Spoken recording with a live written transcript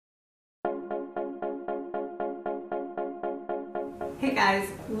Hey guys,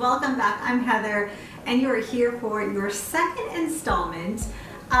 welcome back. I'm Heather and you are here for your second installment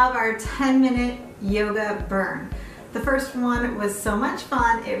of our 10-minute yoga burn. The first one was so much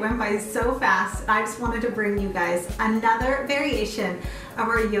fun. It went by so fast. I just wanted to bring you guys another variation of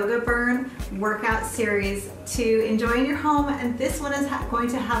our yoga burn workout series to enjoy in your home, and this one is going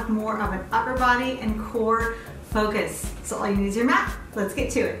to have more of an upper body and core focus. So all you need is your mat. Let's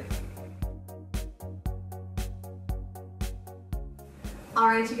get to it. All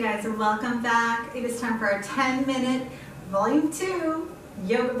right, you guys, welcome back. It is time for our 10-minute volume 2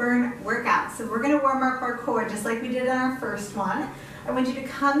 yoga burn workout. So we're going to warm up our core just like we did on our first one. I want you to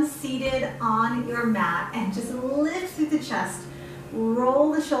come seated on your mat and just lift through the chest,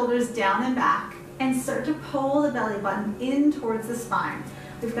 roll the shoulders down and back, and start to pull the belly button in towards the spine.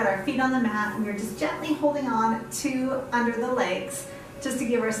 We've got our feet on the mat and we're just gently holding on to under the legs just to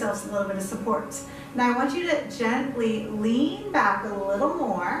give ourselves a little bit of support. Now I want you to gently lean back a little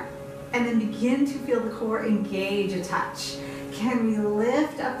more and then begin to feel the core engage a touch. Can we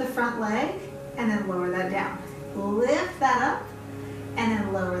lift up the front leg and then lower that down? Lift that up and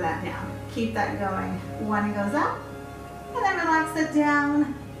then lower that down. Keep that going. One goes up and then relax that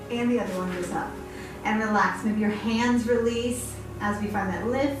down, and the other one goes up. And relax. Maybe your hands release as we find that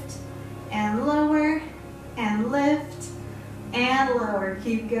lift and lower and lift and lower.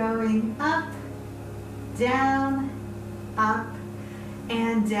 Keep going up, down, up,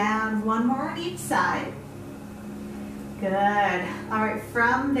 and down. One more on each side. Good. All right,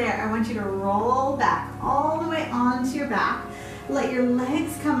 from there, I want you to roll back all the way onto your back. Let your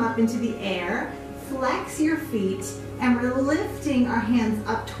legs come up into the air. Flex your feet, and we're lifting our hands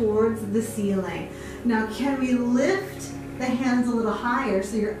up towards the ceiling. Now, can we lift the hands a little higher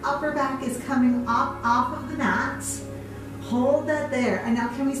so your upper back is coming up off of the mat? Hold that there. And now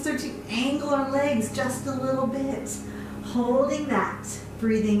can we start to angle our legs just a little bit? Holding that.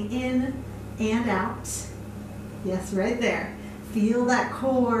 Breathing in and out. Yes, right there. Feel that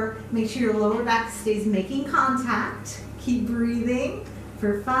core. Make sure your lower back stays making contact. Keep breathing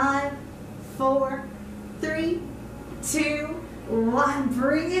for 5, 4, 3, 2, 1.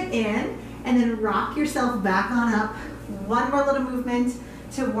 Bring it in and then rock yourself back on up. One more little movement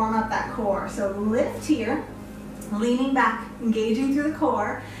to warm up that core. So lift here, leaning back, engaging through the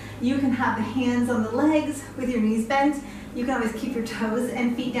core. You can have the hands on the legs with your knees bent. You can always keep your toes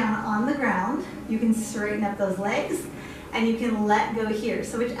and feet down on the ground. You can straighten up those legs and you can let go here.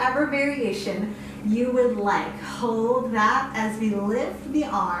 So whichever variation you would like, hold that as we lift the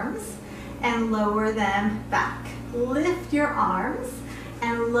arms and lower them back. Lift your arms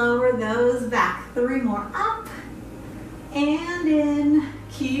and lower those back. 3 more, up and in.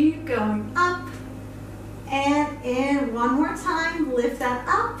 Keep going, up and in. One more time, lift that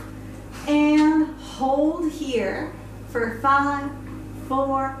up and hold here for 5,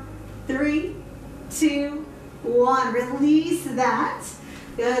 4, 3, 2, 1. Release that.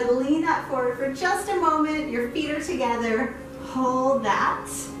 Good. Lean that forward for just a moment. Your feet are together. Hold that.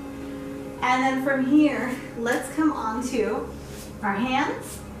 And then from here, let's come onto our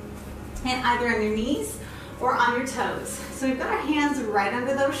hands and either on your knees or on your toes. So we've got our hands right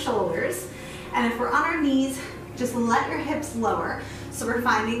under those shoulders. And if we're on our knees, just let your hips lower. So we're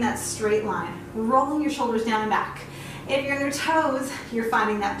finding that straight line. Rolling your shoulders down and back. If you're on your toes, you're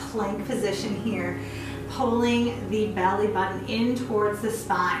finding that plank position here. Pulling the belly button in towards the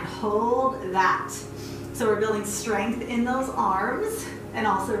spine. Hold that. So we're building strength in those arms and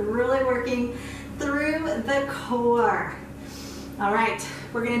also really working through the core. All right,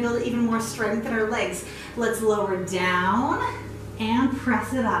 we're gonna build even more strength in our legs. Let's lower down and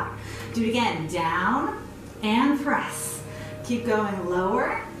press it up. Do it again, down and press. Keep going,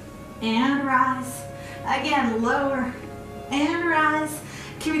 lower and rise. Again, lower and rise.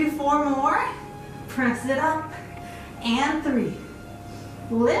 Can we do 4 more? Press it up and 3.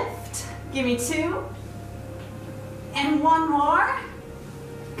 Lift, give me 2 and 1 more.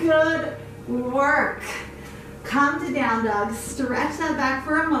 Good work. Come to down dog, stretch that back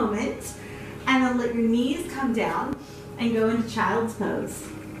for a moment and then let your knees come down and go into child's pose.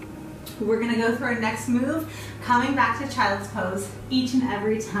 We're gonna go through our next move, coming back to child's pose each and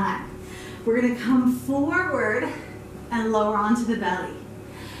every time. We're gonna come forward and lower onto the belly.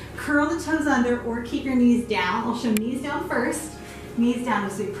 Curl the toes under or keep your knees down. I'll show knees down first. Knees down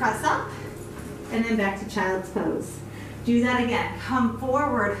as we press up and then back to child's pose. Do that again. Come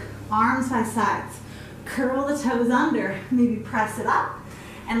forward, arms by sides. Curl the toes under, maybe press it up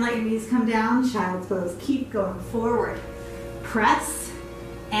and let your knees come down, child's pose. Keep going forward. Press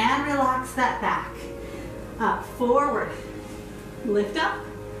and relax that back. Up, forward, lift up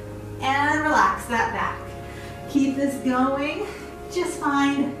and relax that back. Keep this going. Just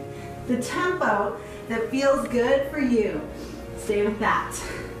find the tempo that feels good for you. Stay with that.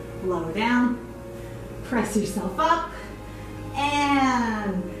 Lower down, press yourself up,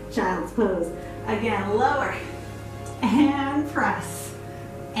 and child's pose. Again, lower, and press,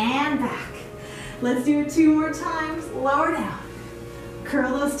 and back. Let's do it 2 more times. Lower down,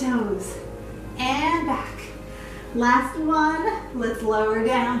 curl those toes, and back. Last one, let's lower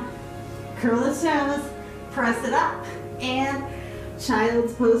down, curl the toes, press it up, and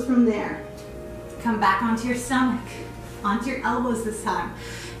child's pose from there. Come back onto your stomach, onto your elbows this time.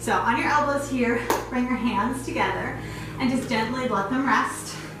 So on your elbows here, bring your hands together and just gently let them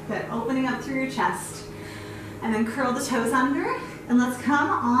rest. Good, opening up through your chest. And then curl the toes under, and let's come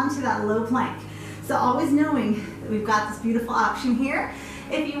onto that low plank. So always knowing that we've got this beautiful option here.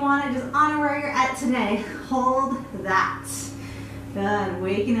 If you want to just honor where you're at today, hold that. Good,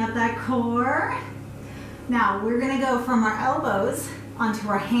 waking up that core. Now we're gonna go from our elbows onto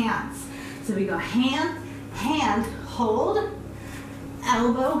our hands. So we go hand, hand, hold,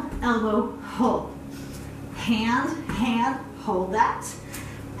 elbow, elbow, hold. Hand, hand, hold that.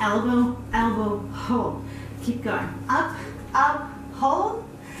 Elbow, elbow, hold. Keep going. Up, up, hold.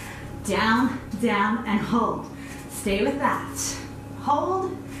 Down, down, and hold. Stay with that.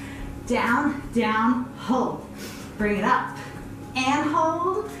 Hold, down, down, hold. Bring it up, and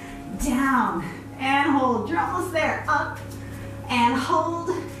hold, down, and hold. You're almost there. Up, and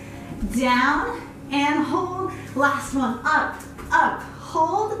hold, down, and hold. Last one. Up, up,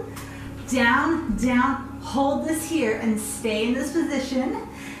 hold, down, down. Hold this here and stay in this position.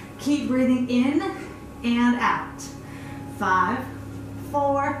 Keep breathing in and out. 5,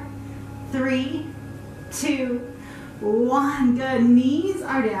 4, 3, 2, 1. Good. Knees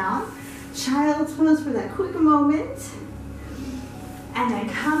are down. Child's pose for that quick moment. And then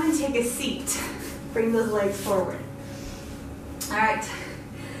come and take a seat. Bring those legs forward. All right.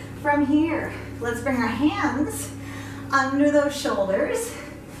 From here, let's bring our hands under those shoulders.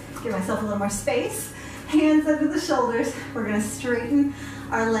 Give myself a little more space. Hands under the shoulders. We're going to straighten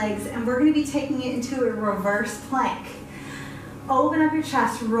our legs, and we're going to be taking it into a reverse plank. Open up your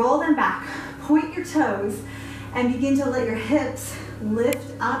chest, roll them back, point your toes, and begin to let your hips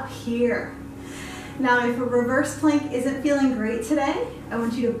lift up here. Now, if a reverse plank isn't feeling great today, I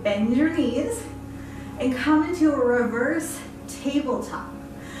want you to bend your knees and come into a reverse tabletop.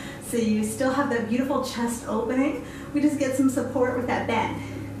 So you still have that beautiful chest opening. We just get some support with that bend.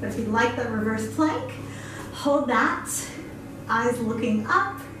 But if you like that reverse plank, hold that, eyes looking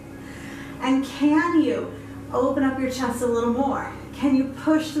up. And can you open up your chest a little more? Can you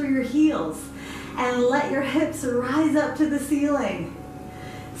push through your heels and let your hips rise up to the ceiling?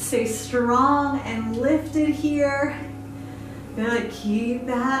 Stay strong and lifted here. Good, keep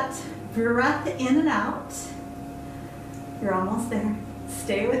that breath in and out. You're almost there.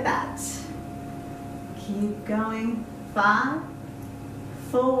 Stay with that. Keep going. 5,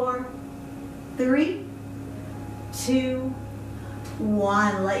 4, 3, 2,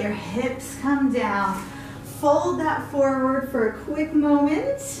 1. Let your hips come down. Fold that forward for a quick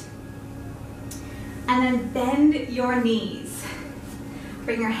moment. And then bend your knees.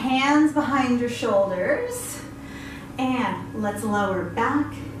 Bring your hands behind your shoulders. And let's lower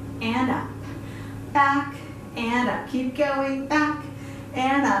back and up. Back and up. Keep going. Back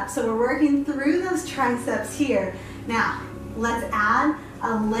and up. So we're working through those triceps here. Now, let's add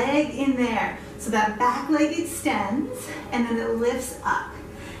a leg in there. So that back leg extends and then it lifts up.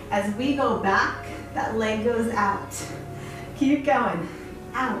 As we go back, that leg goes out. Keep going.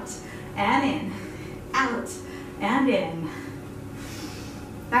 Out and in. Out and in.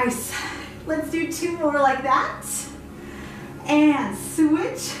 Nice. Let's do 2 more like that. And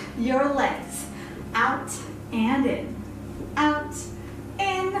switch your legs. Out and in. Out,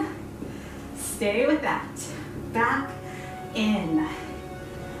 in. Stay with that. Back, in.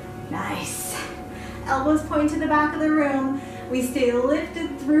 Nice. Elbows point to the back of the room. We stay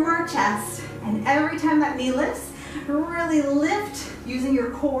lifted through our chest. And every time that knee lifts, really lift using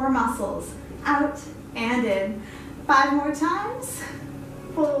your core muscles. Out and in. 5 more times.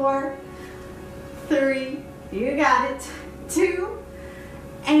 4, 3, you got it. 2,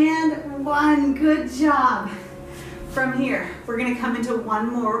 and 1. Good job. From here, we're going to come into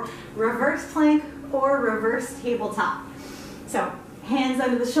one more reverse plank or reverse tabletop. So, hands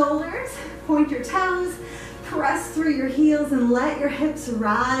under the shoulders, point your toes, press through your heels and let your hips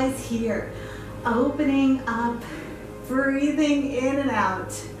rise here. Opening up, breathing in and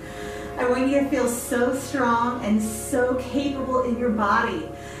out. I want you to feel so strong and so capable in your body.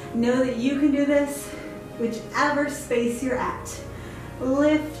 Know that you can do this whichever space you're at.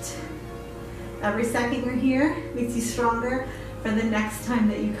 Lift. Every second you're here makes you stronger. for the next time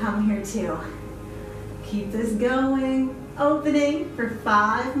that you come here too. Keep this going, opening for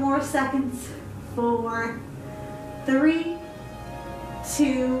 5 more seconds. 4, 3,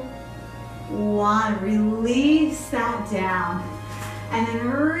 2, 1. Release that down. And then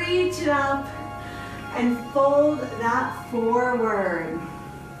reach it up and fold that forward.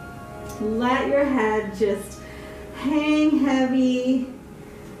 Let your head just hang heavy,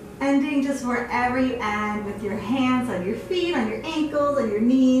 ending just wherever you end with your hands on your feet, on your ankles, on your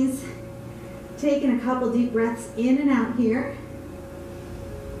knees. Taking a couple deep breaths in and out here.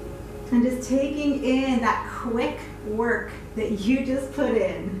 And just taking in that quick work that you just put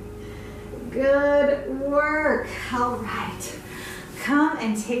in. Good work. All right. Come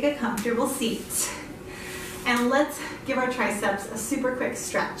and take a comfortable seat. And let's give our triceps a super quick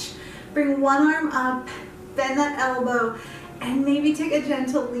stretch. Bring one arm up, bend that elbow, and maybe take a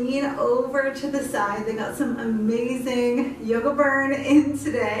gentle lean over to the side. They got some amazing yoga burn in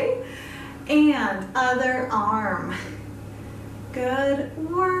today. And other arm. Good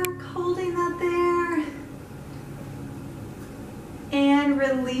work, holding that there. And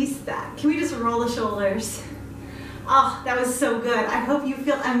release that. Can we just roll the shoulders? Oh, that was so good. I hope you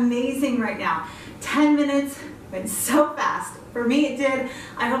feel amazing right now. 10 minutes went so fast. For me, it did.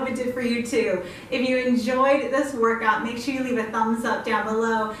 I hope it did for you too. If you enjoyed this workout, make sure you leave a thumbs up down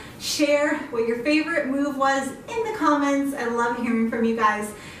below. Share what your favorite move was in the comments. I love hearing from you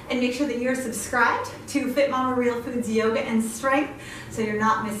guys. And make sure that you're subscribed to Fit Mama Real Foods Yoga and Strength so you're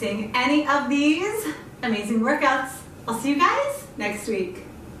not missing any of these amazing workouts. I'll see you guys next week.